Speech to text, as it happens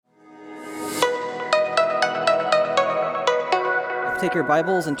take your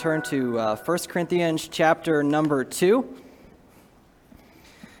Bibles and turn to 1 Corinthians chapter number 2.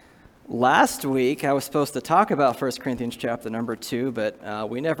 Last week, I was supposed to talk about 1 Corinthians chapter number 2, but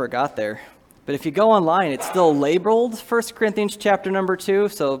we never got there. But if you go online, it's still labeled 1 Corinthians chapter number 2,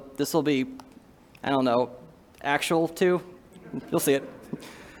 so this will be, actual 2. You'll see it.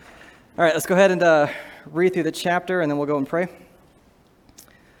 All right, let's go ahead and read through the chapter, and then we'll go and pray.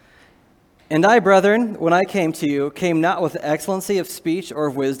 And I, brethren, when I came to you, came not with excellency of speech or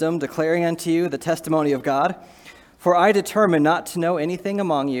of wisdom, declaring unto you the testimony of God. For I determined not to know anything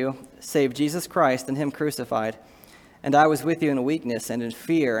among you, save Jesus Christ and him crucified. And I was with you in weakness and in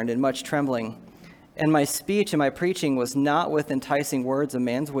fear and in much trembling. And my speech and my preaching was not with enticing words of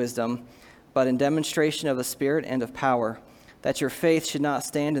man's wisdom, but in demonstration of the Spirit and of power, that your faith should not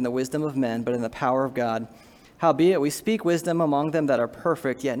stand in the wisdom of men, but in the power of God. Howbeit we speak wisdom among them that are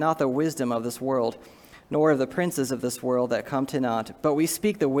perfect, yet not the wisdom of this world, nor of the princes of this world that come to naught. But we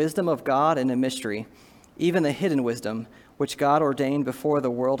speak the wisdom of God in a mystery, even the hidden wisdom, which God ordained before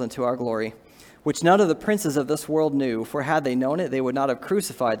the world unto our glory, which none of the princes of this world knew, for had they known it, they would not have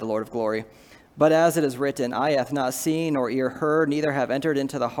crucified the Lord of glory. But as it is written, eye hath not seen, nor ear heard, neither have entered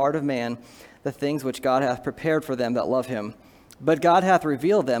into the heart of man the things which God hath prepared for them that love him. But God hath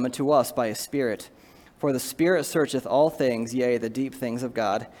revealed them unto us by his Spirit. For the Spirit searcheth all things, yea, the deep things of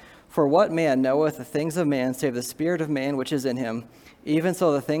God. For what man knoweth the things of man, save the spirit of man which is in him? Even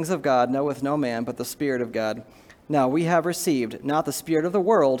so the things of God knoweth no man, but the Spirit of God. Now we have received not the spirit of the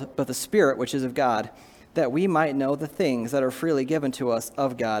world, but the Spirit which is of God, that we might know the things that are freely given to us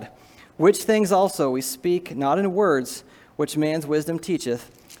of God. Which things also we speak, not in words which man's wisdom teacheth,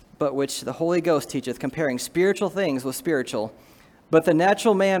 but which the Holy Ghost teacheth, comparing spiritual things with spiritual. But the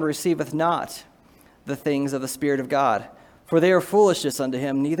natural man receiveth not the things of the Spirit of God, for they are foolishness unto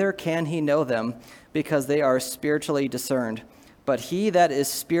him, neither can he know them, because they are spiritually discerned. But he that is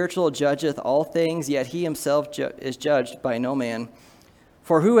spiritual judgeth all things, yet he himself is judged by no man.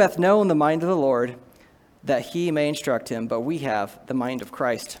 For who hath known the mind of the Lord, that he may instruct him? But we have the mind of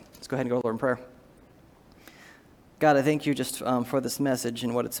Christ. Let's go ahead and go to Lord in prayer. God, I thank you just for this message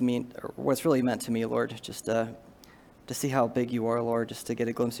and what it's really meant to me, Lord. Just to see how big you are, Lord, just to get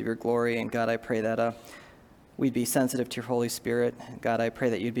a glimpse of your glory. And God, I pray that we'd be sensitive to your Holy Spirit. God, I pray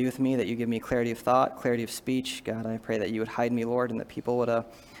that you'd be with me, that you give me clarity of thought, clarity of speech. God, I pray that you would hide me, Lord, and that people would,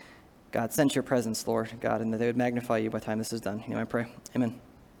 God, sense your presence, Lord, God, and that they would magnify you by the time this is done. I pray. Amen.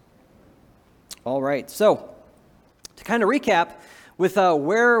 All right, so to kind of recap with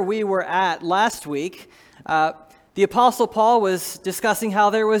where we were at last week, the Apostle Paul was discussing how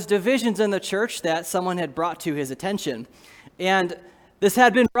there was divisions in the church that someone had brought to his attention. And this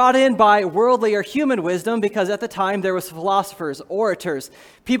had been brought in by worldly or human wisdom because at the time there was philosophers, orators,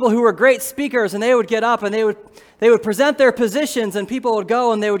 people who were great speakers, and they would get up and they would present their positions, and people would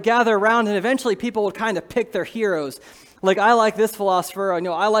go and they would gather around, and eventually people would kind of pick their heroes. Like, I like this philosopher,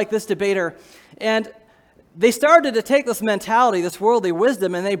 I like this debater. And they started to take this mentality, this worldly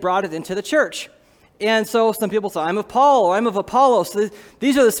wisdom, and they brought it into the church. And so some people say, I'm of Paul or I'm of Apollos. So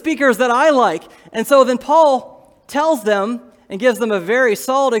these are the speakers that I like. And so then Paul tells them and gives them a very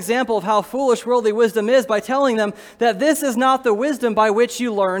solid example of how foolish worldly wisdom is by telling them that this is not the wisdom by which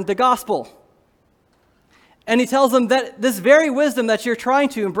you learned the gospel. And he tells them that this very wisdom that you're trying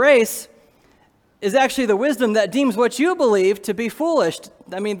to embrace is actually the wisdom that deems what you believe to be foolish.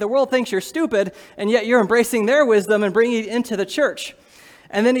 I mean, the world thinks you're stupid, and yet you're embracing their wisdom and bringing it into the church.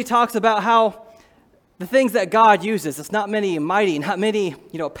 And then he talks about how the things that God uses, it's not many mighty, not many,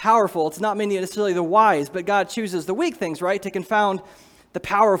 powerful. It's not many necessarily the wise, but God chooses the weak things, right, to confound the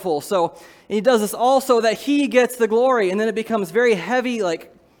powerful. So he does this also that he gets the glory, and then it becomes very heavy,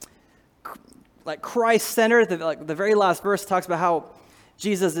 like Christ-centered. The very last verse talks about how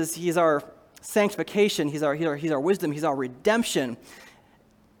Jesus he's our sanctification, he's our wisdom, he's our redemption.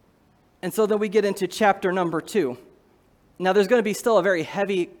 And so then we get into chapter number 2. Now, there's going to be still a very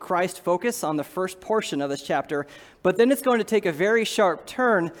heavy Christ focus on the first portion of this chapter, but then it's going to take a very sharp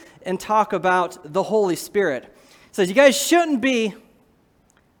turn and talk about the Holy Spirit. It says, you guys shouldn't be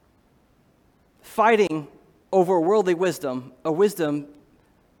fighting over worldly wisdom, a wisdom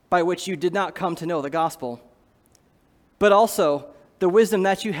by which you did not come to know the gospel, but also the wisdom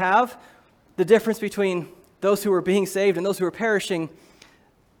that you have, the difference between those who are being saved and those who are perishing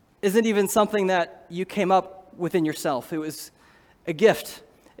isn't even something that you came up within yourself. It was a gift.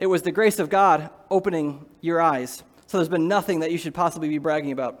 It was the grace of God opening your eyes. So there's been nothing that you should possibly be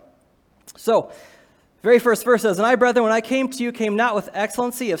bragging about. So, very first verse says, And I, brethren, when I came to you, came not with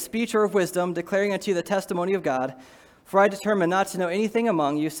excellency of speech or of wisdom, declaring unto you the testimony of God. For I determined not to know anything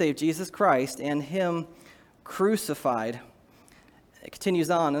among you save Jesus Christ and him crucified. It continues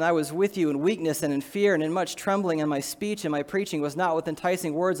on, and I was with you in weakness and in fear and in much trembling, and my speech and my preaching was not with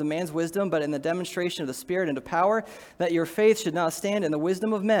enticing words of man's wisdom, but in the demonstration of the Spirit and of power, that your faith should not stand in the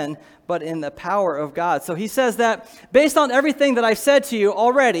wisdom of men, but in the power of God. So he says that based on everything that I've said to you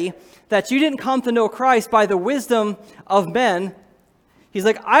already, that you didn't come to know Christ by the wisdom of men. He's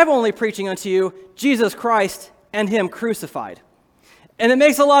like, I'm only preaching unto you Jesus Christ and him crucified. And it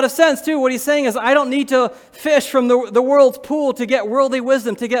makes a lot of sense, too. What he's saying is, I don't need to fish from the world's pool to get worldly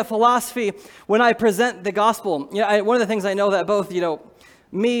wisdom, to get philosophy when I present the gospel. One of the things I know that both,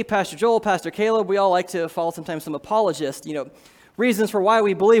 me, Pastor Joel, Pastor Caleb, we all like to follow sometimes some apologists, reasons for why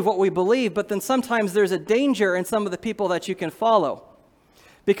we believe what we believe, but then sometimes there's a danger in some of the people that you can follow.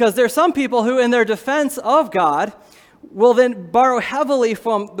 Because there's some people who, in their defense of God, will then borrow heavily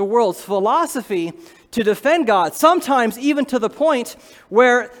from the world's philosophy to defend God, sometimes even to the point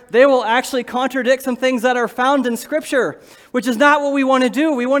where they will actually contradict some things that are found in Scripture, which is not what we want to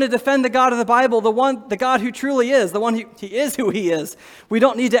do. We want to defend the God of the Bible, the God who truly is, the one he is who he is. We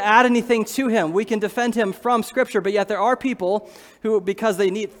don't need to add anything to him. We can defend him from Scripture, but yet there are people who, because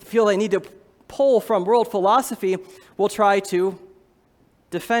they feel they need to pull from world philosophy, will try to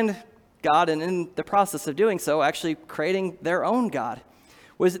defend God, and in the process of doing so, actually creating their own God.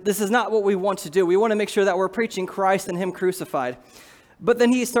 This is not what we want to do. We want to make sure that we're preaching Christ and him crucified. But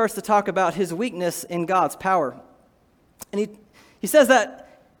then he starts to talk about his weakness in God's power. And he says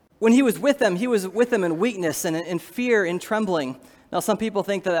that when he was with them in weakness and in fear and trembling. Now, some people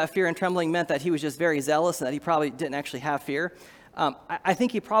think that fear and trembling meant that he was just very zealous and that he probably didn't actually have fear. I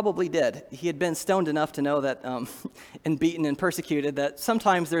think he probably did. He had been stoned enough to know that, and beaten and persecuted, that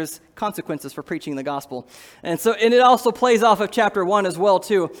sometimes there's consequences for preaching the gospel. And it also plays off of chapter 1 as well,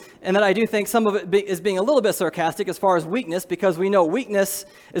 too. And that I do think some of it is being a little bit sarcastic as far as weakness, because we know weakness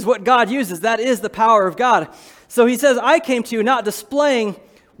is what God uses. That is the power of God. So he says, I came to you not displaying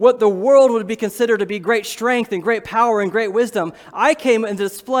what the world would be considered to be great strength and great power and great wisdom. I came in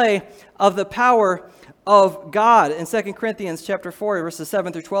display of the power of God. In 2 Corinthians chapter 4, verses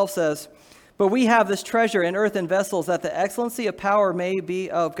 7 through 12 says, but we have this treasure in earthen vessels, that the excellency of power may be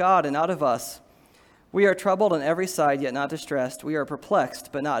of God and not of us. We are troubled on every side, yet not distressed. We are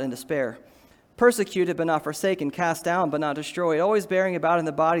perplexed, but not in despair. Persecuted, but not forsaken. Cast down, but not destroyed. Always bearing about in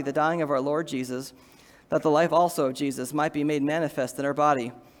the body the dying of our Lord Jesus, that the life also of Jesus might be made manifest in our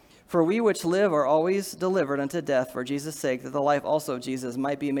body. For we which live are always delivered unto death for Jesus' sake, that the life also of Jesus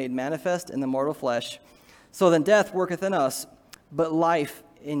might be made manifest in the mortal flesh. So then death worketh in us, but life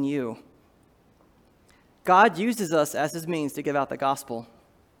in you. God uses us as his means to give out the gospel.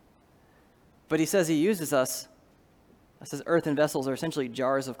 But he says he uses us, as earthen vessels are essentially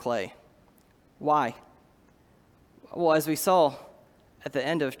jars of clay. Why? Well, as we saw at the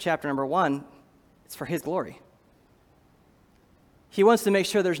end of chapter number 1, it's for his glory. He wants to make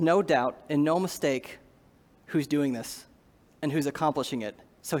sure there's no doubt and no mistake who's doing this and who's accomplishing it.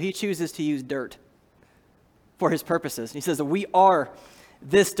 So he chooses to use dirt for his purposes. He says that we are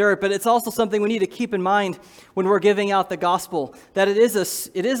this dirt, but it's also something we need to keep in mind when we're giving out the gospel, that it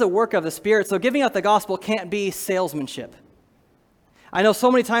is a work of the Spirit. So giving out the gospel can't be salesmanship. I know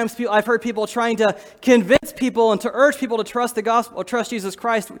so many times I've heard people trying to convince people and to urge people to trust the gospel or trust Jesus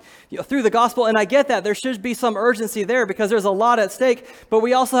Christ through the gospel, and I get that. There should be some urgency there because there's a lot at stake, but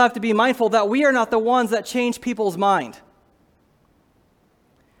we also have to be mindful that we are not the ones that change people's mind.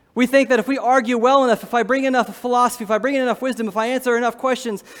 We think that if we argue well enough, if I bring enough philosophy, if I bring in enough wisdom, if I answer enough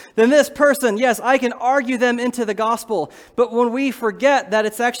questions, then this person, yes, I can argue them into the gospel. But when we forget that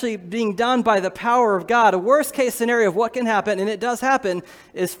it's actually being done by the power of God, a worst case scenario of what can happen, and it does happen,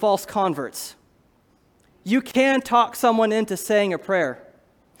 is false converts. You can talk someone into saying a prayer.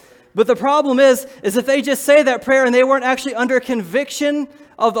 But the problem is if they just say that prayer and they weren't actually under conviction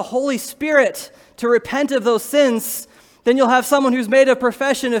of the Holy Spirit to repent of those sins, then you'll have someone who's made a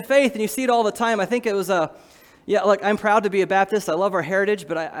profession of faith, and you see it all the time. I think it was I'm proud to be a Baptist. I love our heritage,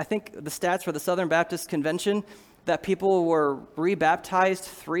 but I think the stats for the Southern Baptist Convention, that people were rebaptized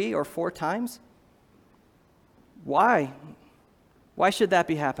 3 or 4 times. Why? Why should that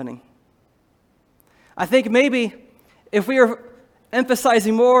be happening? I think maybe if we are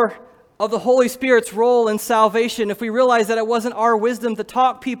emphasizing more of the Holy Spirit's role in salvation, if we realize that it wasn't our wisdom to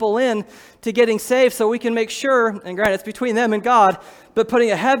talk people in to getting saved, so we can make sure, and granted it's between them and God, but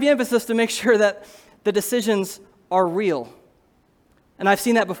putting a heavy emphasis to make sure that the decisions are real. And I've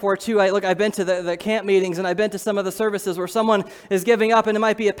seen that before too. I've been to the camp meetings, and I've been to some of the services where someone is giving up, and it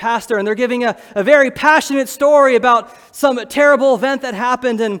might be a pastor, and they're giving a very passionate story about some terrible event that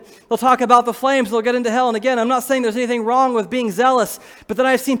happened, and they'll talk about the flames, they'll get into hell. And again, I'm not saying there's anything wrong with being zealous, but then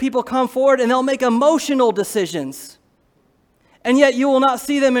I've seen people come forward and they'll make emotional decisions. And yet you will not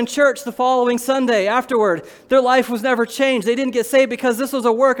see them in church the following Sunday afterward. Their life was never changed. They didn't get saved because this was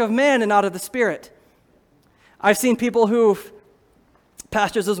a work of man and not of the Spirit. I've seen people who've,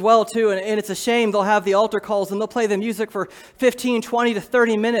 pastors as well too, and it's a shame, they'll have the altar calls and they'll play the music for 15, 20 to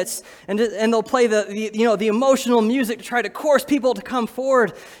 30 minutes and they'll play the emotional music to try to coerce people to come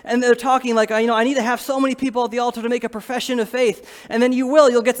forward. And they're talking like, I need to have so many people at the altar to make a profession of faith. And then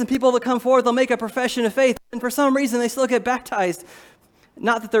you'll get some people to come forward, they'll make a profession of faith. And for some reason they still get baptized.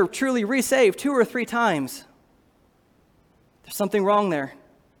 Not that they're truly resaved 2 or 3 times. There's something wrong there.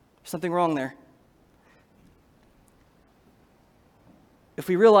 There's something wrong there. If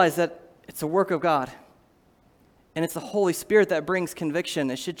we realize that it's a work of God and it's the Holy Spirit that brings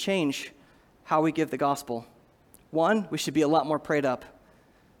conviction, it should change how we give the gospel. 1, we should be a lot more prayed up.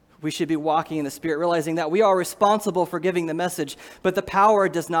 We should be walking in the Spirit, realizing that we are responsible for giving the message, but the power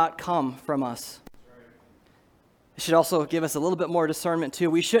does not come from us. It should also give us a little bit more discernment too.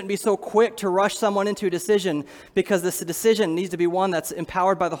 We shouldn't be so quick to rush someone into a decision, because this decision needs to be one that's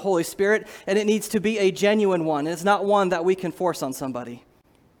empowered by the Holy Spirit, and it needs to be a genuine one. And it's not one that we can force on somebody.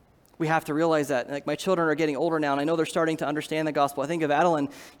 We have to realize that. Like, my children are getting older now, and I know they're starting to understand the gospel. I think of Adeline,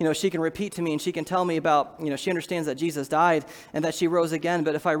 she can repeat to me and she can tell me about, she understands that Jesus died and that she rose again.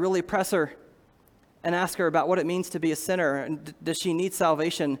 But if I really press her and ask her about what it means to be a sinner, and does she need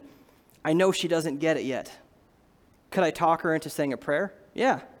salvation, I know she doesn't get it yet. Could I talk her into saying a prayer?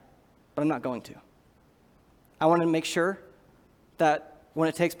 Yeah, but I'm not going to. I want to make sure that when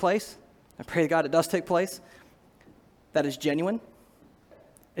it takes place, I pray to God it does take place, that is genuine.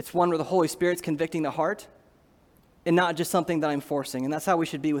 It's one where the Holy Spirit's convicting the heart and not just something that I'm forcing. And that's how we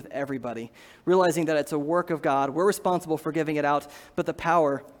should be with everybody, realizing that it's a work of God. We're responsible for giving it out, but the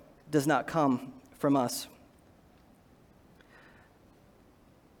power does not come from us.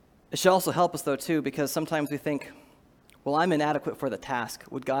 It should also help us, though, too, because sometimes we think, well, I'm inadequate for the task.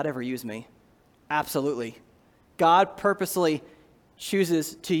 Would God ever use me? Absolutely. God purposely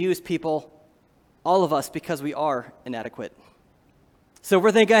chooses to use people, all of us, because we are inadequate. So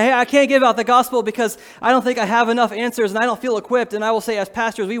we're thinking, hey, I can't give out the gospel because I don't think I have enough answers and I don't feel equipped. And I will say, as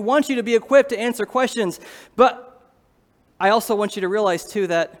pastors, we want you to be equipped to answer questions. But I also want you to realize, too,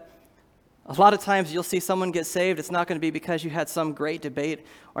 that a lot of times you'll see someone get saved. It's not going to be because you had some great debate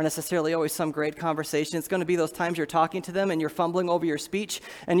or necessarily always some great conversation. It's going to be those times you're talking to them and you're fumbling over your speech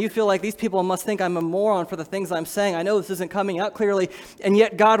and you feel like these people must think I'm a moron for the things I'm saying. I know this isn't coming out clearly, and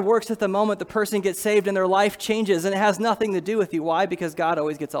yet God works at the moment the person gets saved and their life changes, and it has nothing to do with you. Why? Because God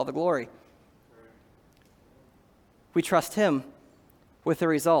always gets all the glory. We trust Him with the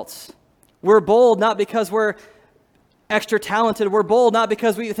results. We're bold not because we're extra talented. We're bold not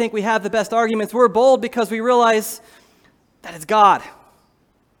because we think we have the best arguments. We're bold because we realize that it's God.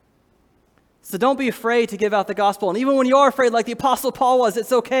 So don't be afraid to give out the gospel. And even when you are afraid, like the Apostle Paul was,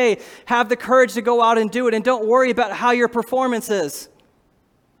 it's okay. Have the courage to go out and do it. And don't worry about how your performance is.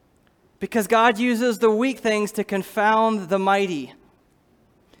 Because God uses the weak things to confound the mighty.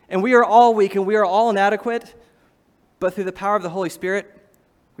 And we are all weak and we are all inadequate. But through the power of the Holy Spirit,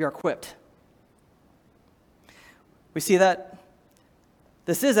 we are equipped. We see that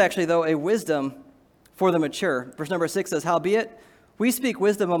this is actually, though, a wisdom for the mature. Verse number 6 says, "Howbeit, we speak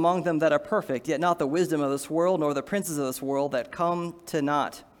wisdom among them that are perfect, yet not the wisdom of this world, nor the princes of this world that come to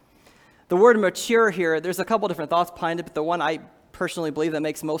naught." The word mature here, there's a couple different thoughts behind it, but the one I personally believe that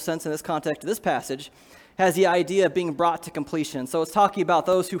makes most sense in this context of this passage has the idea of being brought to completion. So it's talking about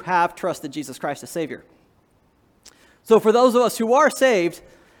those who have trusted Jesus Christ as Savior. So for those of us who are saved,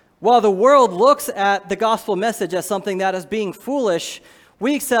 while the world looks at the gospel message as something that is being foolish,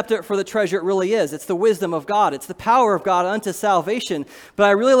 we accept it for the treasure it really is. It's the wisdom of God. It's the power of God unto salvation. But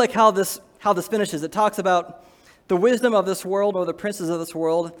I really like how this finishes. It talks about the wisdom of this world, or the princes of this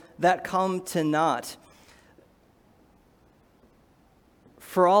world that come to naught.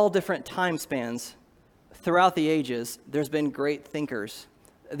 For all different time spans, throughout the ages, there's been great thinkers.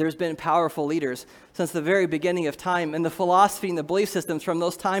 There's been powerful leaders since the very beginning of time, and the philosophy and the belief systems from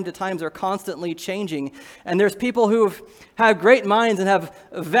those time to times are constantly changing. And there's people who have great minds and have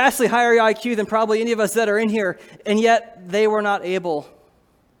a vastly higher IQ than probably any of us that are in here, and yet they were not able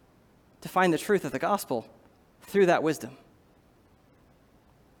to find the truth of the gospel through that wisdom.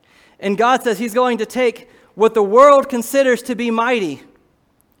 And God says He's going to take what the world considers to be mighty,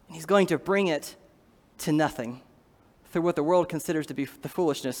 and He's going to bring it to nothing through what the world considers to be the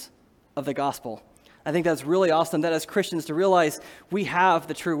foolishness of the gospel. I think that's really awesome, that as Christians to realize we have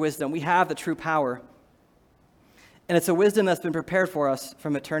the true wisdom, we have the true power. And it's a wisdom that's been prepared for us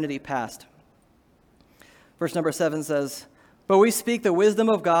from eternity past. Verse number 7 says, "But we speak the wisdom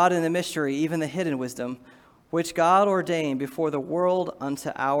of God in the mystery, even the hidden wisdom, which God ordained before the world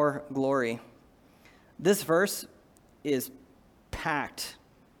unto our glory. This verse is packed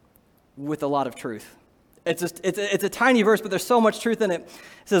with a lot of truth. It's a tiny verse, but there's so much truth in it. It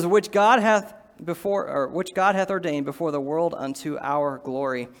says, which God hath ordained before the world unto our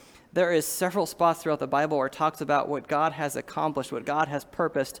glory. There is several spots throughout the Bible where it talks about what God has accomplished, what God has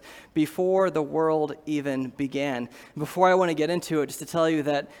purposed before the world even began. Before I want to get into it, just to tell you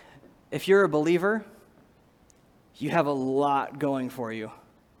that if you're a believer, you have a lot going for you.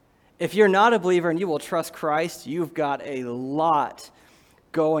 If you're not a believer and you will trust Christ, you've got a lot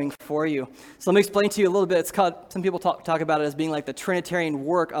going for you. So let me explain to you a little bit. It's called, some people talk about it as being like the Trinitarian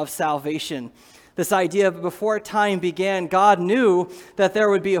work of salvation. This idea of before time began, God knew that there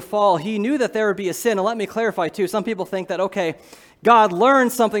would be a fall. He knew that there would be a sin. And let me clarify too, some people think that, okay, God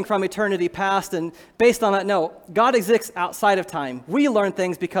learned something from eternity past, and based on that, no, God exists outside of time. We learn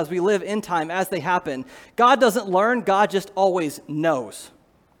things because we live in time as they happen. God doesn't learn, God just always knows.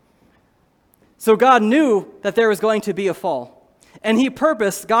 So God knew that there was going to be a fall. And he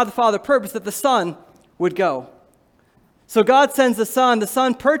purposed, God the Father purposed that the Son would go. So God sends the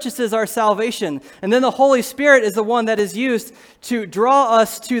Son purchases our salvation, and then the Holy Spirit is the one that is used to draw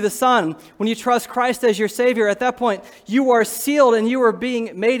us to the Son. When you trust Christ as your Savior, at that point, you are sealed and you are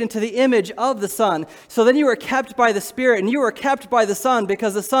being made into the image of the Son. So then you are kept by the Spirit, and you are kept by the Son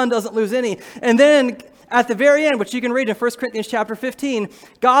because the Son doesn't lose any. And then at the very end, which you can read in 1 Corinthians chapter 15,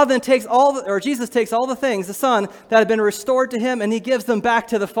 Jesus takes all the things, the Son, that have been restored to him, and he gives them back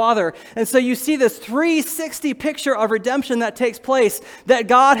to the Father. And so you see this 360 picture of redemption that takes place that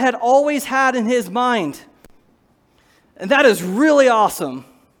God had always had in his mind. And that is really awesome.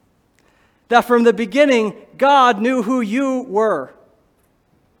 That from the beginning, God knew who you were.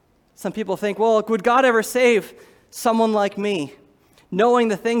 Some people think, well, would God ever save someone like me? Knowing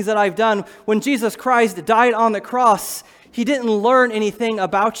the things that I've done. When Jesus Christ died on the cross, he didn't learn anything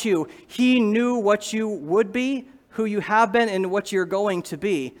about you. He knew what you would be, who you have been, and what you're going to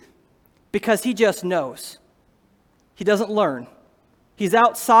be, because he just knows. He doesn't learn. He's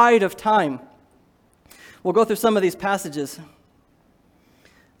outside of time. We'll go through some of these passages.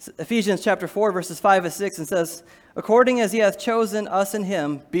 Ephesians chapter 4, verses 5 and 6, and says, according as he hath chosen us in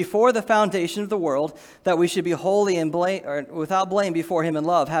him before the foundation of the world, that we should be holy and without blame before him in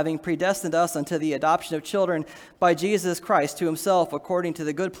love, having predestined us unto the adoption of children by Jesus Christ to himself, according to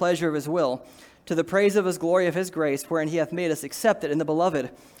the good pleasure of his will, to the praise of his glory of his grace, wherein he hath made us accepted in the beloved.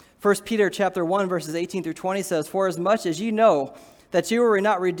 1 Peter chapter 1, verses 18 through 20 says, for as much as ye know that you were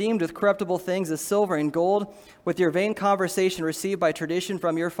not redeemed with corruptible things as silver and gold, with your vain conversation received by tradition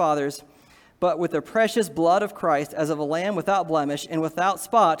from your fathers, but with the precious blood of Christ, as of a lamb without blemish and without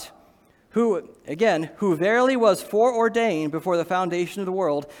spot, who verily was foreordained before the foundation of the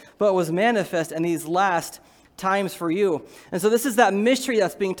world, but was manifest in these last times for you. And so this is that mystery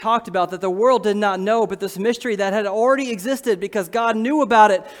that's being talked about that the world did not know, but this mystery that had already existed because God knew about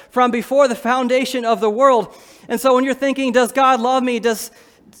it from before the foundation of the world. And so when you're thinking, does God love me? Does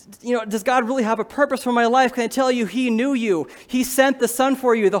God really have a purpose for my life? Can I tell you, he knew you. He sent the Son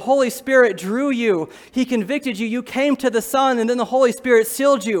for you. The Holy Spirit drew you. He convicted you. You came to the Son, and then the Holy Spirit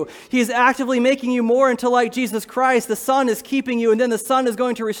sealed you. He is actively making you more into like Jesus Christ. The Son is keeping you, and then the Son is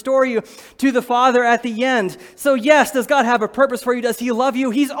going to restore you to the Father at the end. So yes, does God have a purpose for you? Does he love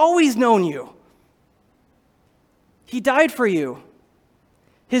you? He's always known you. He died for you.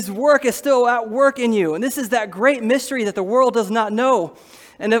 His work is still at work in you. And this is that great mystery that the world does not know.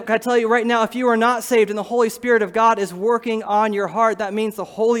 And I tell you right now, if you are not saved and the Holy Spirit of God is working on your heart, that means the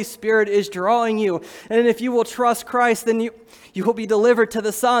Holy Spirit is drawing you. And if you will trust Christ, then you will be delivered to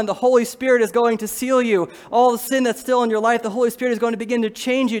the Son. The Holy Spirit is going to seal you. All the sin that's still in your life, the Holy Spirit is going to begin to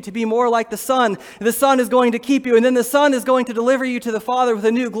change you to be more like the Son. The Son is going to keep you. And then the Son is going to deliver you to the Father with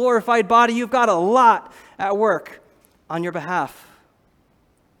a new glorified body. You've got a lot at work on your behalf.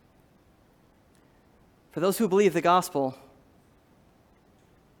 For those who believe the gospel,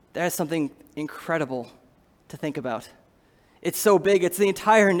 that is something incredible to think about. It's so big. It's the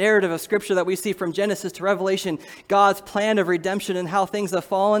entire narrative of Scripture that we see from Genesis to Revelation, God's plan of redemption and how things have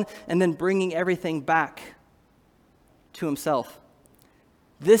fallen, and then bringing everything back to himself.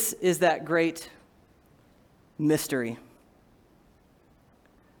 This is that great mystery.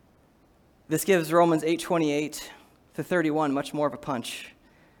 This gives Romans 8:28-31 much more of a punch.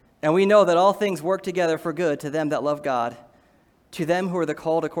 And we know that all things work together for good to them that love God, to them who are the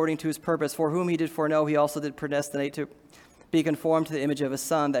called according to his purpose, for whom he did foreknow, he also did predestinate to be conformed to the image of his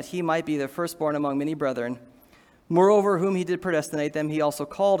Son, that he might be the firstborn among many brethren. Moreover, whom he did predestinate, them he also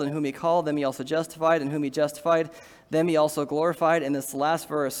called, and whom he called, them he also justified, and whom he justified, them he also glorified. In this last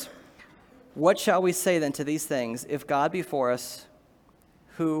verse, What shall we say then to these things? If God be for us,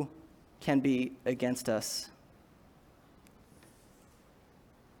 who can be against us?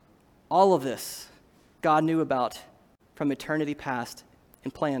 All of this God knew about from eternity past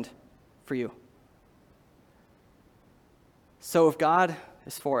and planned for you. So if God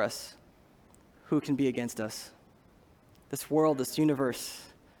is for us, who can be against us? This world, this universe,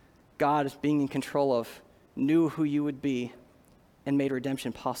 God being in control of, knew who you would be and made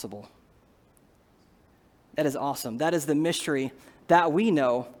redemption possible. That is awesome. That is the mystery that we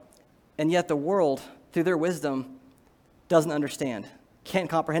know, and yet the world, through their wisdom, doesn't understand, can't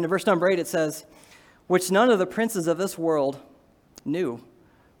comprehend. In verse number 8, it says, which none of the princes of this world knew.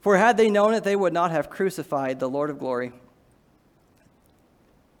 For had they known it, they would not have crucified the Lord of glory.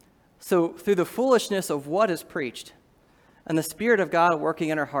 So through the foolishness of what is preached and the Spirit of God working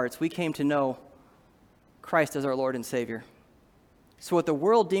in our hearts, we came to know Christ as our Lord and Savior. So what the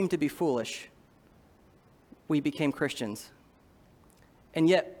world deemed to be foolish, we became Christians. And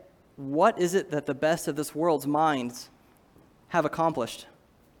yet, what is it that the best of this world's minds have accomplished?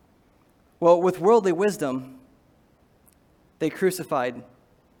 Well, with worldly wisdom, they crucified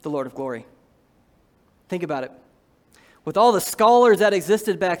the Lord of glory. Think about it. With all the scholars that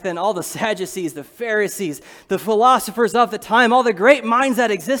existed back then, all the Sadducees, the Pharisees, the philosophers of the time, all the great minds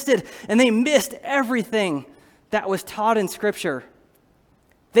that existed, and they missed everything that was taught in Scripture.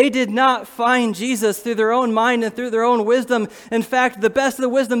 They did not find Jesus through their own mind and through their own wisdom. In fact, the best of the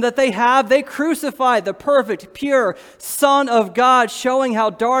wisdom that they have, they crucified the perfect, pure Son of God, showing how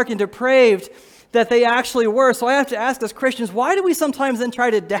dark and depraved that they actually were. So I have to ask us Christians, why do we sometimes then try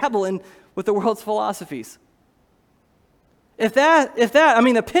to dabble in with the world's philosophies? If that,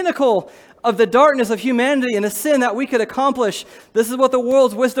 the pinnacle of the darkness of humanity and the sin that we could accomplish, this is what the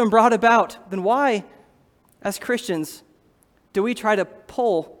world's wisdom brought about, then why, as Christians, do we try to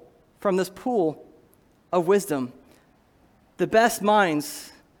pull from this pool of wisdom? The best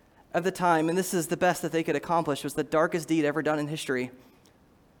minds of the time, and this is the best that they could accomplish, was the darkest deed ever done in history.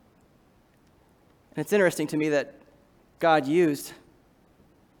 And it's interesting to me that God used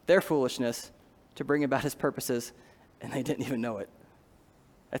their foolishness to bring about his purposes, and they didn't even know it.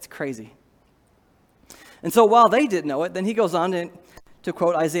 That's crazy. And so while they didn't know it, then he goes on to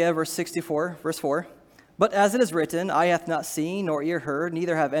quote Isaiah verse 64, verse 4. But as it is written, eye hath not seen, nor ear heard,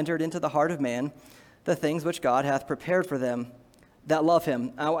 neither have entered into the heart of man the things which God hath prepared for them that love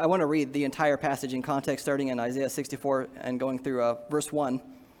him. I want to read the entire passage in context, starting in Isaiah 64 and going through verse 1. It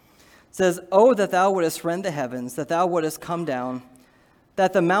says, Oh, that thou wouldest rend the heavens, that thou wouldest come down,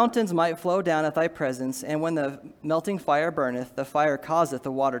 that the mountains might flow down at thy presence, and when the melting fire burneth, the fire causeth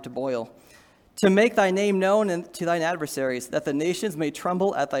the water to boil, to make thy name known to thine adversaries, that the nations may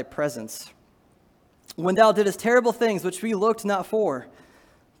tremble at thy presence. When thou didst terrible things which we looked not for,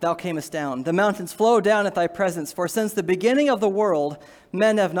 thou camest down. The mountains flow down at thy presence. For since the beginning of the world,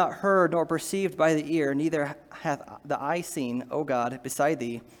 men have not heard nor perceived by the ear, neither hath the eye seen, O God, beside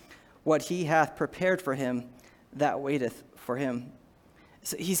thee, what he hath prepared for him that waiteth for him.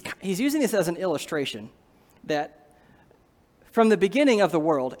 So he's using this as an illustration that from the beginning of the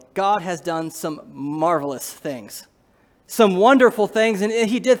world, God has done some marvelous things. Some wonderful things, and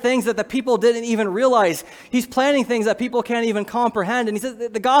he did things that the people didn't even realize. He's planning things that people can't even comprehend, and he says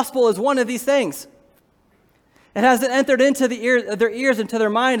the gospel is one of these things. It hasn't entered into their ears, into their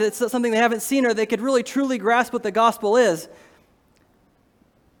mind. It's something they haven't seen or they could really truly grasp what the gospel is.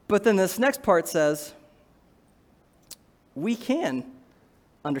 But then this next part says, we can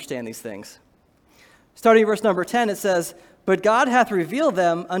understand these things. Starting in verse number 10, it says, But God hath revealed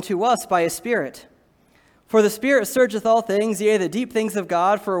them unto us by his Spirit. For the Spirit searcheth all things, yea, the deep things of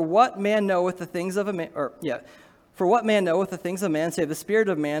God. For what man knoweth the things of man, save the spirit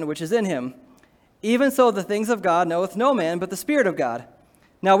of man which is in him? Even so, the things of God knoweth no man, but the Spirit of God.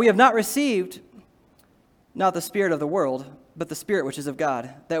 Now we have not received, not the spirit of the world, but the Spirit which is of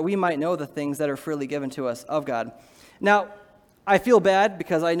God, that we might know the things that are freely given to us of God. Now, I feel bad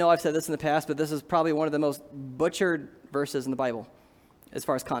because I know I've said this in the past, but this is probably one of the most butchered verses in the Bible as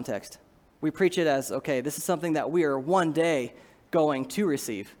far as context. We preach it as, okay, this is something that we are one day going to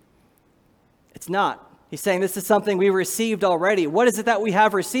receive. It's not. He's saying this is something we received already. What is it that we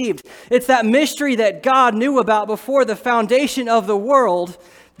have received? It's that mystery that God knew about before the foundation of the world,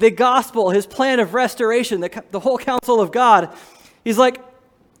 the gospel, his plan of restoration, the whole counsel of God. He's like,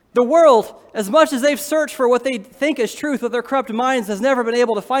 the world, as much as they've searched for what they think is truth with their corrupt minds, has never been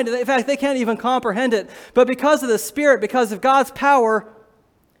able to find it. In fact, they can't even comprehend it. But because of the Spirit, because of God's power,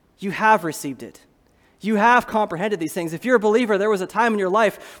 you have received it. You have comprehended these things. If you're a believer, there was a time in your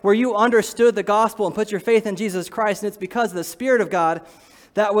life where you understood the gospel and put your faith in Jesus Christ, and it's because of the Spirit of God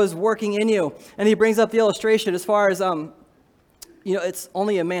that was working in you. And he brings up the illustration as far as, it's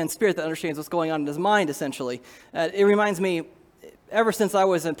only a man's spirit that understands what's going on in his mind, essentially. It reminds me, ever since I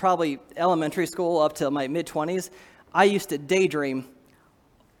was in probably elementary school up to my mid-20s, I used to daydream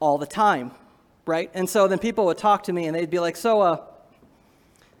all the time, right? And so then people would talk to me and they'd be like, so,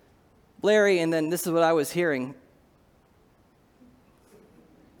 Larry, and then this is what I was hearing.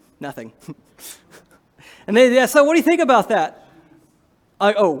 Nothing. And so what do you think about that?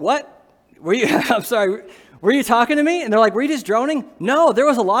 What? Were you, I'm sorry, were you talking to me? And they're like, were you just droning? No, there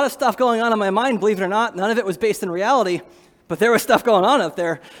was a lot of stuff going on in my mind, believe it or not. None of it was based in reality, but there was stuff going on up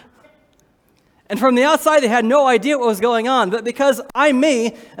there. And from the outside, they had no idea what was going on. But because I'm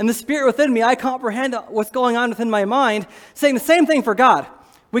me, and the Spirit within me, I comprehend what's going on within my mind, saying the same thing for God.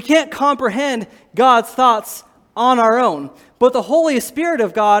 We can't comprehend God's thoughts on our own. But the Holy Spirit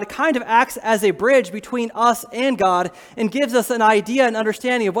of God kind of acts as a bridge between us and God and gives us an idea and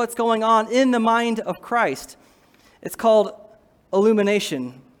understanding of what's going on in the mind of Christ. It's called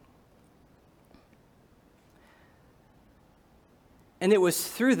illumination. And it was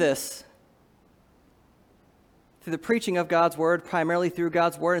through this, through the preaching of God's word, primarily through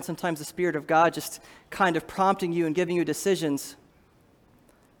God's word, and sometimes the Spirit of God just kind of prompting you and giving you decisions,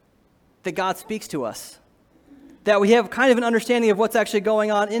 that God speaks to us. That we have kind of an understanding of what's actually going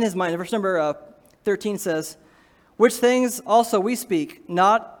on in his mind. Verse number 13 says, which things also we speak,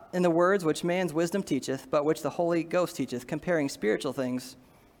 not in the words which man's wisdom teacheth, but which the Holy Ghost teacheth, comparing spiritual things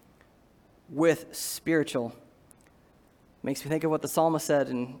with spiritual. Makes me think of what the psalmist said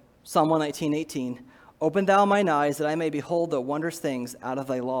in Psalm 119:18. Open thou mine eyes, that I may behold the wondrous things out of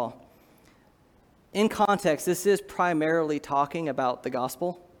thy law. In context, this is primarily talking about the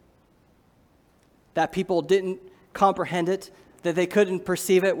gospel. That people didn't comprehend it, that they couldn't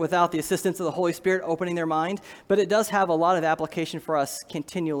perceive it without the assistance of the Holy Spirit opening their mind. But it does have a lot of application for us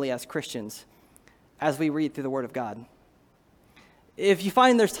continually as Christians as we read through the Word of God. If you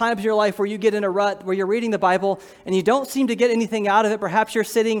find there's times in your life where you get in a rut, where you're reading the Bible and you don't seem to get anything out of it, perhaps you're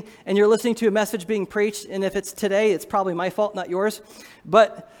sitting and you're listening to a message being preached, and if it's today, it's probably my fault, not yours.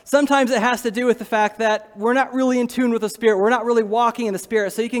 But sometimes it has to do with the fact that we're not really in tune with the Spirit. We're not really walking in the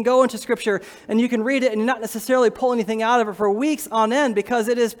Spirit. So you can go into Scripture and you can read it and you not necessarily pull anything out of it for weeks on end, because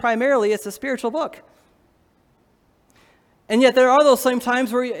it's a spiritual book. And yet there are those same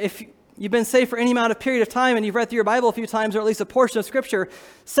times where if you've been saved for any amount of period of time and you've read through your Bible a few times, or at least a portion of Scripture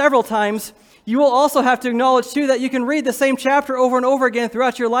several times, you will also have to acknowledge too that you can read the same chapter over and over again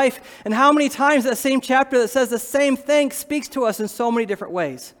throughout your life, and how many times that same chapter that says the same thing speaks to us in so many different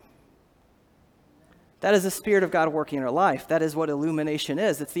ways. That is the Spirit of God working in our life. That is what illumination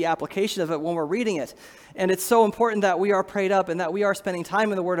is. It's the application of it when we're reading it. And it's so important that we are prayed up and that we are spending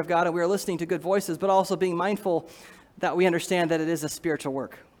time in the Word of God and we are listening to good voices, but also being mindful that we understand that it is a spiritual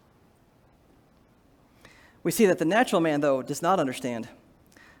work. We see that the natural man, though, does not understand.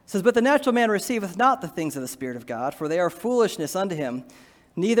 It says, but the natural man receiveth not the things of the Spirit of God, for they are foolishness unto him.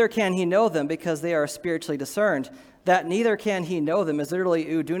 Neither can he know them, because they are spiritually discerned. That neither can he know them is literally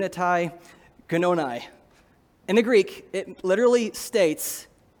eudunatai gononai. In the Greek, it literally states,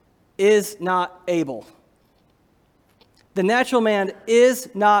 is not able. The natural man is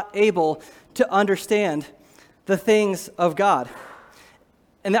not able to understand the things of God.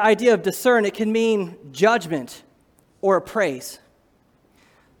 And the idea of discern, it can mean judgment or praise.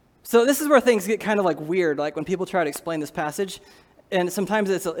 So this is where things get kind of like weird, like when people try to explain this passage. And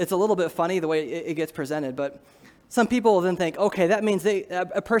sometimes it's a little bit funny the way it gets presented. But some people will then think, okay, that means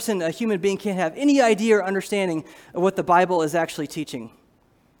a human being, can't have any idea or understanding of what the Bible is actually teaching.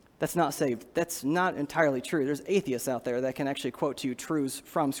 That's not saved. That's not entirely true. There's atheists out there that can actually quote to you truths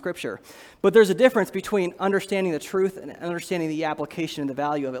from Scripture. But there's a difference between understanding the truth and understanding the application and the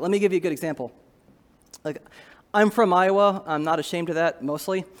value of it. Let me give you a good example. Like, I'm from Iowa. I'm not ashamed of that,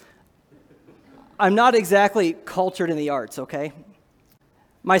 mostly. I'm not exactly cultured in the arts, okay?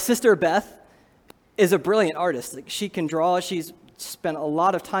 My sister, Beth, is a brilliant artist. Like, she can draw. She's spent a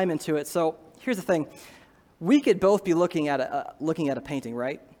lot of time into it. So here's the thing. We could both be looking at a painting,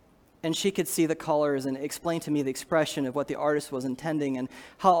 right? And she could see the colors and explain to me the expression of what the artist was intending and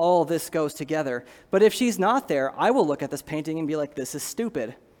how all this goes together. But if she's not there, I will look at this painting and be like, this is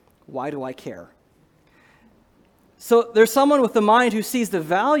stupid. Why do I care? So there's someone with the mind who sees the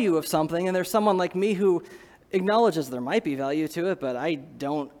value of something, and there's someone like me who acknowledges there might be value to it, but I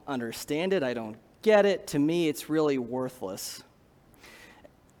don't understand it. I don't get it. To me, it's really worthless.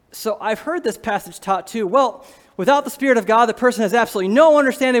 So I've heard this passage taught too. Well, without the Spirit of God, the person has absolutely no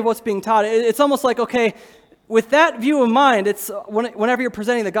understanding of what's being taught. It's almost like, okay, with that view of mind, it's whenever you're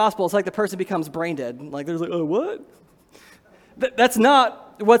presenting the gospel, it's like the person becomes brain dead. Like, there's like, oh, what? That's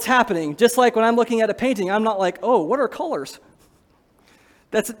not what's happening. Just like when I'm looking at a painting, I'm not like, oh, what are colors?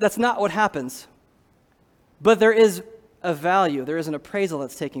 That's not what happens. But there is a value. There is an appraisal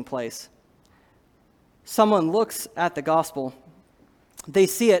that's taking place. Someone looks at the gospel. They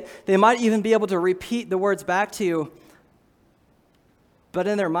see it. They might even be able to repeat the words back to you. But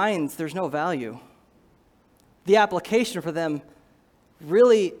in their minds, there's no value. The application for them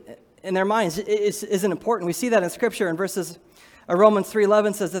really, in their minds, isn't important. We see that in Scripture in Romans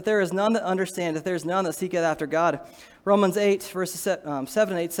 3:11 says that there is none that understand, that there is none that seeketh after God. Romans 8, verses 7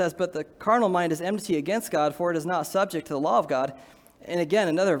 and 8 says, but the carnal mind is enmity against God, for it is not subject to the law of God. And again,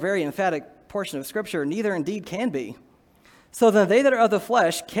 another very emphatic portion of Scripture, neither indeed can be. So then they that are of the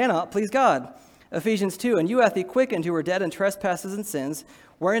flesh cannot please God. Ephesians 2, and you hath he quickened who were dead in trespasses and sins,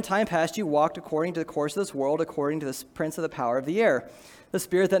 where in time past you walked according to the course of this world, according to the prince of the power of the air, the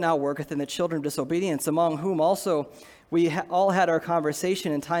spirit that now worketh in the children of disobedience, among whom also we all had our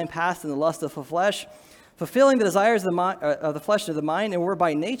conversation in time past in the lust of the flesh, fulfilling the desires of the flesh and of the mind, and were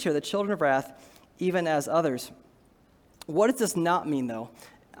by nature the children of wrath, even as others. What does this not mean, though?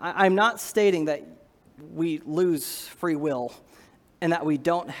 I'm not stating that we lose free will and that we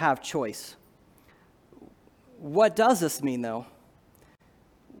don't have choice. What does this mean, though?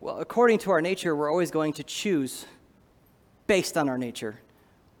 Well, according to our nature, we're always going to choose based on our nature.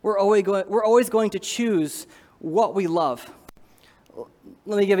 We're always going to choose what we love.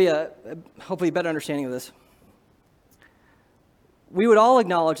 Let me give you a hopefully better understanding of this. We would all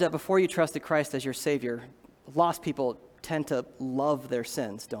acknowledge that before you trusted Christ as your Savior, lost people tend to love their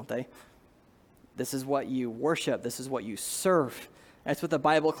sins, don't they? This is what you worship. This is what you serve. That's what the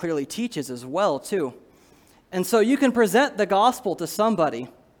Bible clearly teaches as well, too. And so you can present the gospel to somebody,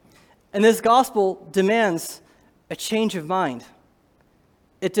 and this gospel demands a change of mind.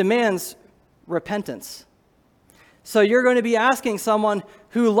 It demands repentance. So you're going to be asking someone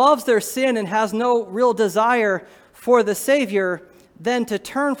who loves their sin and has no real desire for the Savior then to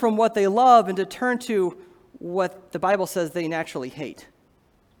turn from what they love and to turn to what the Bible says they naturally hate.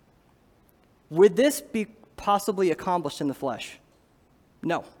 Would this be possibly accomplished in the flesh?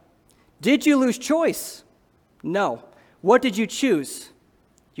 No. Did you lose choice? No. What did you choose?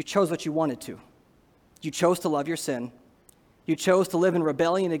 You chose what you wanted to. You chose to love your sin. You chose to live in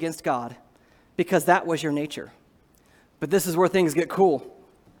rebellion against God because that was your nature. But this is where things get cool.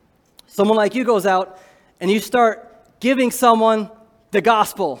 Someone like you goes out and you start giving someone the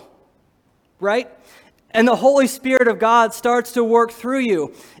gospel, right? And the Holy Spirit of God starts to work through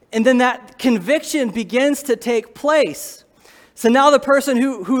you. And then that conviction begins to take place. So now the person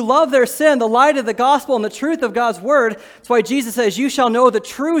who loved their sin, the light of the gospel and the truth of God's word, that's why Jesus says, you shall know the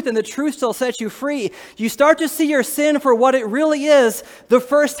truth and the truth shall set you free. You start to see your sin for what it really is the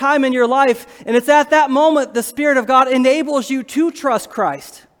first time in your life. And it's at that moment the Spirit of God enables you to trust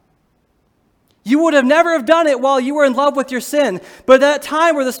Christ. You would have never have done it while you were in love with your sin. But at that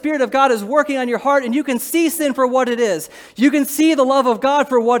time where the Spirit of God is working on your heart and you can see sin for what it is. You can see the love of God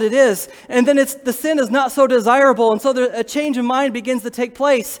for what it is. And then the sin is not so desirable. And so a change of mind begins to take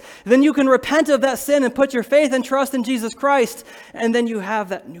place. Then you can repent of that sin and put your faith and trust in Jesus Christ. And then you have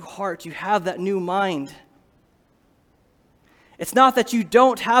that new heart. You have that new mind. It's not that you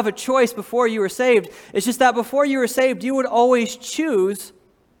don't have a choice before you were saved. It's just that before you were saved, you would always choose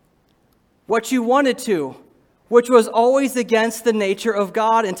what you wanted to, which was always against the nature of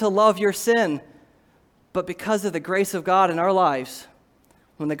God and to love your sin. But because of the grace of God in our lives,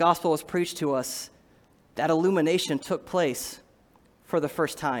 when the gospel was preached to us, that illumination took place for the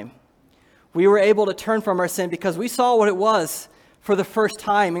first time. We were able to turn from our sin because we saw what it was for the first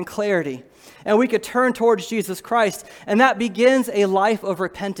time in clarity. And we could turn towards Jesus Christ, and that begins a life of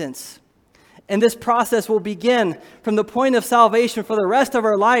repentance. And this process will begin from the point of salvation for the rest of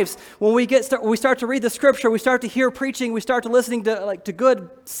our lives. When we start to read the scripture, we start to hear preaching, we start to listening to good,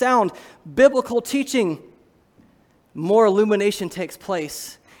 sound, biblical teaching, more illumination takes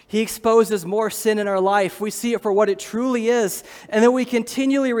place. He exposes more sin in our life. We see it for what it truly is. And then we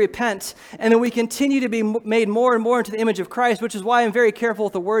continually repent. And then we continue to be made more and more into the image of Christ, which is why I'm very careful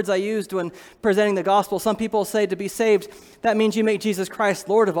with the words I used when presenting the gospel. Some people say to be saved, that means you make Jesus Christ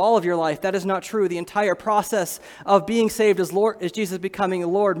Lord of all of your life. That is not true. The entire process of being saved is Jesus becoming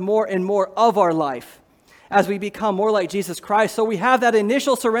Lord more and more of our life as we become more like Jesus Christ. So we have that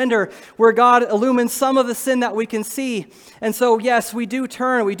initial surrender where God illumines some of the sin that we can see. And so, yes, we do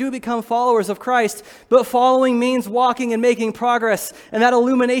turn, we do become followers of Christ, but following means walking and making progress. And that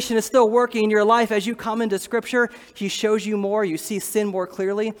illumination is still working in your life as you come into Scripture. He shows you more, you see sin more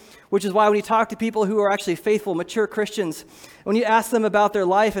clearly, which is why when you talk to people who are actually faithful, mature Christians, When you ask them about their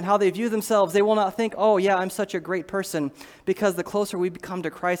life and how they view themselves, they will not think, oh yeah, I'm such a great person, because the closer we become to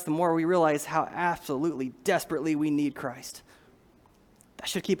Christ, the more we realize how absolutely, desperately we need Christ. That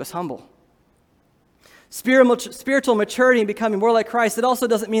should keep us humble. Spiritual maturity and becoming more like Christ, it also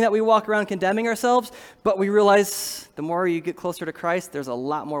doesn't mean that we walk around condemning ourselves, but we realize the more you get closer to Christ, there's a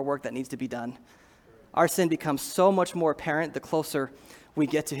lot more work that needs to be done. Our sin becomes so much more apparent the closer we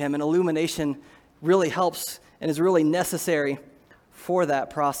get to him, and illumination really helps and is really necessary for that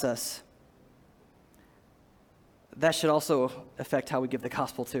process. That should also affect how we give the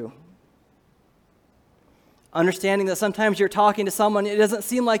gospel too. Understanding that sometimes you're talking to someone, it doesn't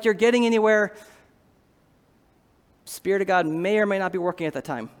seem like you're getting anywhere. Spirit of God may or may not be working at that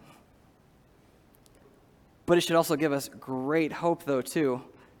time. But it should also give us great hope, though, too,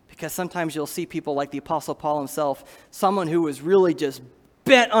 because sometimes you'll see people like the Apostle Paul himself, someone who was really just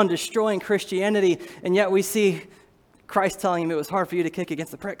bent on destroying Christianity, and yet we see Christ telling him it was hard for you to kick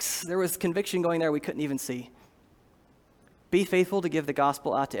against the pricks. There was conviction going there we couldn't even see. Be faithful to give the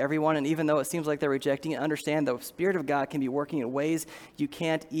gospel out to everyone, and even though it seems like they're rejecting it, understand the Spirit of God can be working in ways you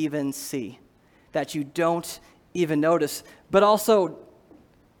can't even see, that you don't even notice, but also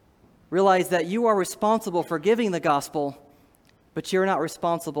realize that you are responsible for giving the gospel, but you're not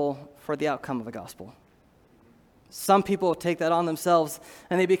responsible for the outcome of the gospel. Some people take that on themselves,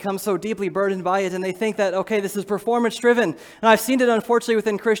 and they become so deeply burdened by it, and they think that, okay, this is performance-driven. And I've seen it, unfortunately,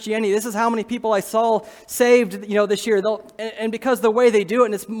 within Christianity. This is how many people I saw saved, this year. And because the way they do it,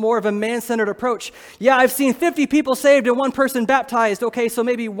 and it's more of a man-centered approach. Yeah, I've seen 50 people saved and one person baptized. Okay, so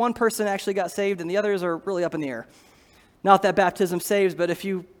maybe one person actually got saved, and the others are really up in the air. Not that baptism saves, but if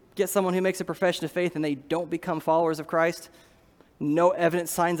you get someone who makes a profession of faith and they don't become followers of Christ, no evident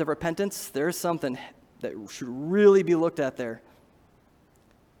signs of repentance, there's something that should really be looked at there.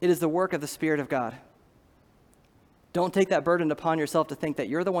 It is the work of the Spirit of God. Don't take that burden upon yourself to think that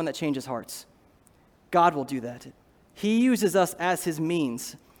you're the one that changes hearts. God will do that. He uses us as his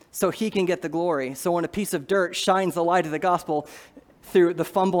means so he can get the glory. So when a piece of dirt shines the light of the gospel through the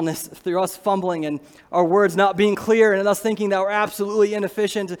fumbleness, through us fumbling and our words not being clear and us thinking that we're absolutely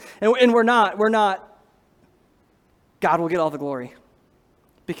inefficient, and we're not, God will get all the glory.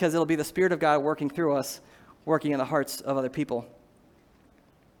 Because it'll be the Spirit of God working through us, working in the hearts of other people.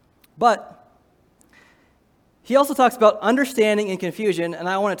 But he also talks about understanding and confusion, and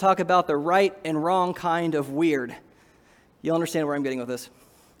I want to talk about the right and wrong kind of weird. You'll understand where I'm getting with this.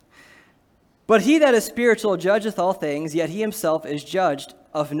 But he that is spiritual judgeth all things, yet he himself is judged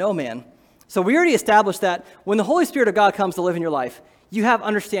of no man. So we already established that when the Holy Spirit of God comes to live in your life, you have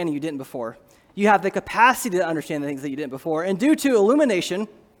understanding you didn't before. You have the capacity to understand the things that you didn't before. And due to illumination,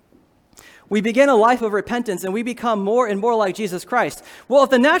 we begin a life of repentance and we become more and more like Jesus Christ. Well, if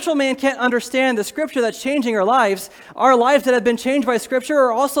the natural man can't understand the Scripture that's changing our lives that have been changed by Scripture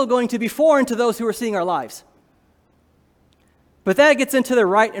are also going to be foreign to those who are seeing our lives. But that gets into the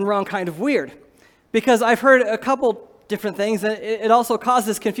right and wrong kind of weird. Because I've heard a couple different things, and it also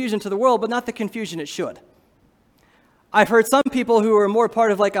causes confusion to the world, but not the confusion it should. I've heard some people who are more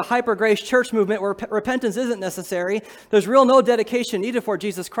part of like a hyper-grace church movement where repentance isn't necessary. There's no dedication needed for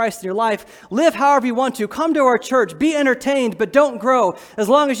Jesus Christ in your life. Live however you want to. Come to our church. Be entertained, but don't grow as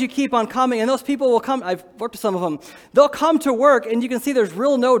long as you keep on coming. And those people will come. I've worked with some of them. They'll come to work, and you can see there's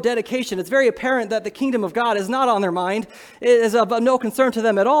no dedication. It's very apparent that the kingdom of God is not on their mind. It is of no concern to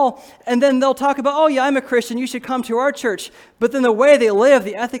them at all. And then they'll talk about, oh yeah, I'm a Christian. You should come to our church. But then the way they live,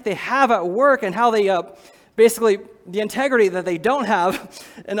 the ethic they have at work, and how they basically the integrity that they don't have,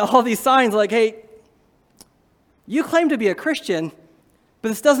 and all these signs like, hey, you claim to be a Christian, but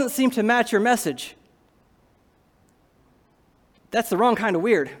this doesn't seem to match your message. That's the wrong kind of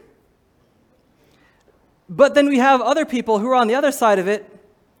weird. But then we have other people who are on the other side of it,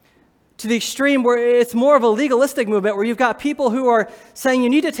 to the extreme where it's more of a legalistic movement, where you've got people who are saying you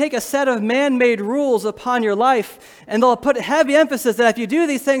need to take a set of man-made rules upon your life, and they'll put heavy emphasis that if you do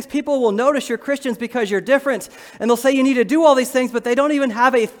these things, people will notice you're Christians because you're different, and they'll say you need to do all these things, but they don't even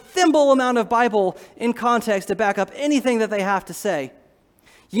have a thimble amount of Bible in context to back up anything that they have to say.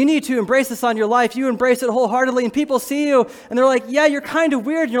 You need to embrace this on your life. You embrace it wholeheartedly, and people see you, and they're like, yeah, you're kind of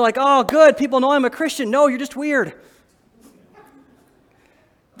weird, and you're like, oh, good, people know I'm a Christian. No, you're just weird.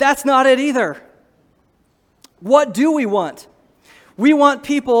 That's not it either. What do we want? We want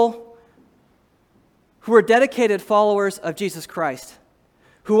people who are dedicated followers of Jesus Christ,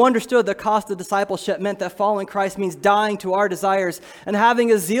 who understood the cost of discipleship meant that following Christ means dying to our desires and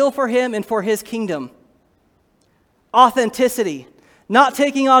having a zeal for him and for his kingdom. Authenticity, not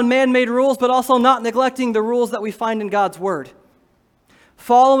taking on man-made rules, but also not neglecting the rules that we find in God's word.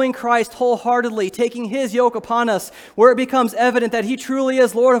 following Christ wholeheartedly, taking his yoke upon us, where it becomes evident that he truly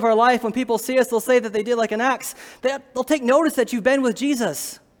is Lord of our life. When people see us, they'll say that they did like an Acts. They'll take notice that you've been with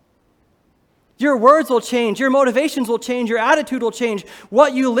Jesus. Your words will change. Your motivations will change. Your attitude will change.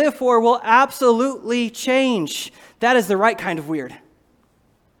 What you live for will absolutely change. That is the right kind of weird.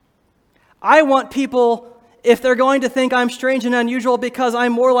 I want people, if they're going to think I'm strange and unusual because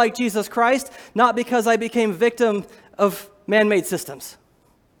I'm more like Jesus Christ, not because I became a victim of man-made systems.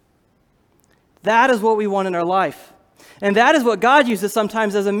 That is what we want in our life. And that is what God uses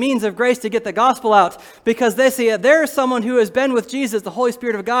sometimes as a means of grace to get the gospel out, because they see there's someone who has been with Jesus. The Holy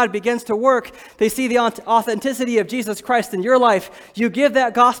Spirit of God begins to work. They see the authenticity of Jesus Christ in your life. You give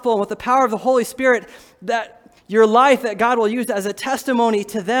that gospel, and with the power of the Holy Spirit, that your life that God will use as a testimony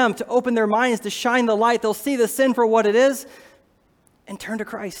to them to open their minds, to shine the light. They'll see the sin for what it is and turn to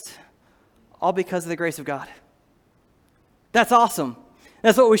Christ, all because of the grace of God. That's awesome.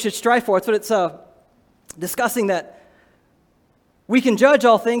 That's what we should strive for. It's what it's discussing, that we can judge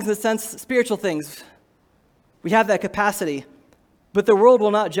all things in the sense spiritual things. We have that capacity, but the world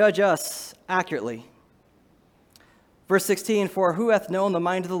will not judge us accurately. Verse 16, for who hath known the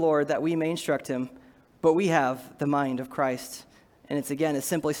mind of the Lord that we may instruct him? But we have the mind of Christ. And it's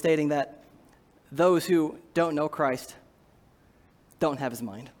simply stating that those who don't know Christ don't have his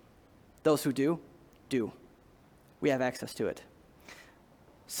mind. Those who do, do. We have access to it.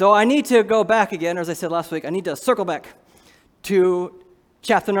 So I need to go back again, or as I said last week, I need to circle back to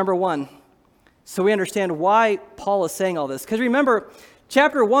chapter number 1 so we understand why Paul is saying all this. Because remember,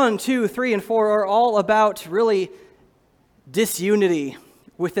 chapter 1, 2, 3, and 4 are all about really disunity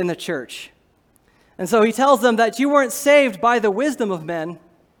within the church. And so he tells them that you weren't saved by the wisdom of men.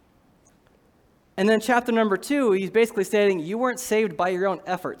 And then chapter number 2, he's basically stating you weren't saved by your own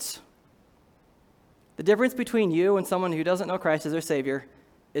efforts. The difference between you and someone who doesn't know Christ as their Savior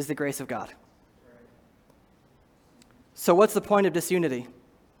is the grace of God. So what's the point of disunity?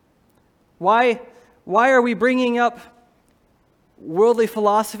 Why are we bringing up worldly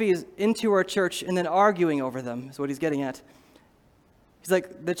philosophies into our church and then arguing over them, is what he's getting at. He's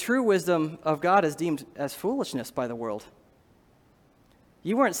like, the true wisdom of God is deemed as foolishness by the world.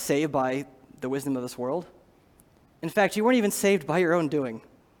 You weren't saved by the wisdom of this world. In fact, you weren't even saved by your own doing.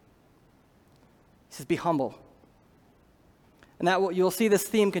 He says, be humble. And you'll see this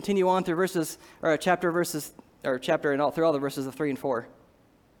theme continue on through chapter and through all the verses of 3 and 4.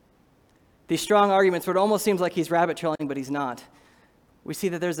 These strong arguments where it almost seems like he's rabbit trailing, but he's not. We see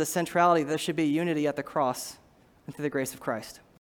that there's a centrality, there should be unity at the cross and through the grace of Christ.